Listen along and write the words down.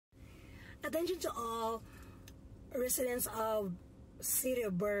Attention to all residents of city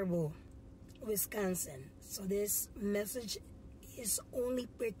of Baraboo, Wisconsin. So this message is only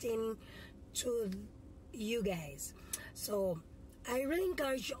pertaining to you guys. So I really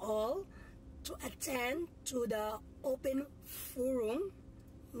encourage you all to attend to the open forum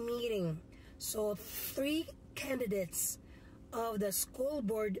meeting. So 3 candidates of the school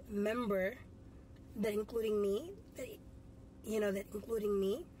board member, that including me,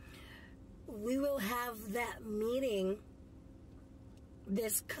 we will have that meeting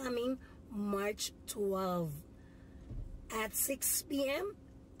this coming March 12 at 6 p.m.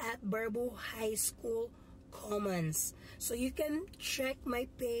 at Baraboo High School Commons. So you can check my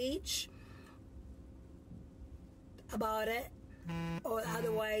page about it, or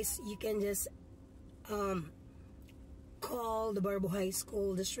otherwise you can just call the Baraboo High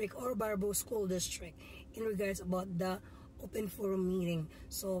School District or Baraboo School District in regards about the open forum meeting.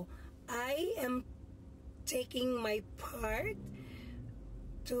 So I am taking my part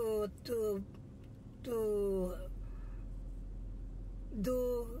to do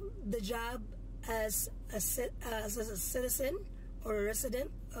the job as a citizen or a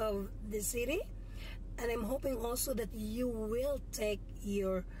resident of the city, and I'm hoping also that you will take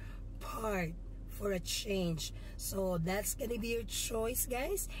your part for a change. So that's gonna be your choice,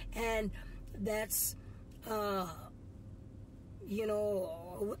 guys, and that's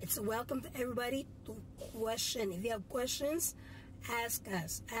it's welcome to everybody to question. If you have questions, ask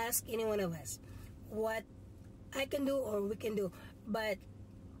us, ask any one of us what I can do or we can do. But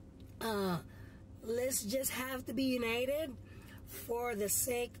let's just have to be united for the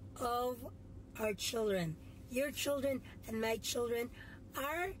sake of our children. Your children and my children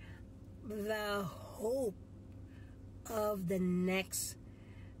are the hope of the next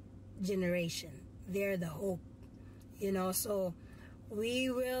generation. They're the hope, so we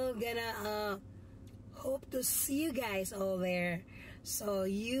will gonna hope to see you guys all there. So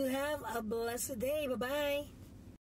you have a blessed day. Bye-bye.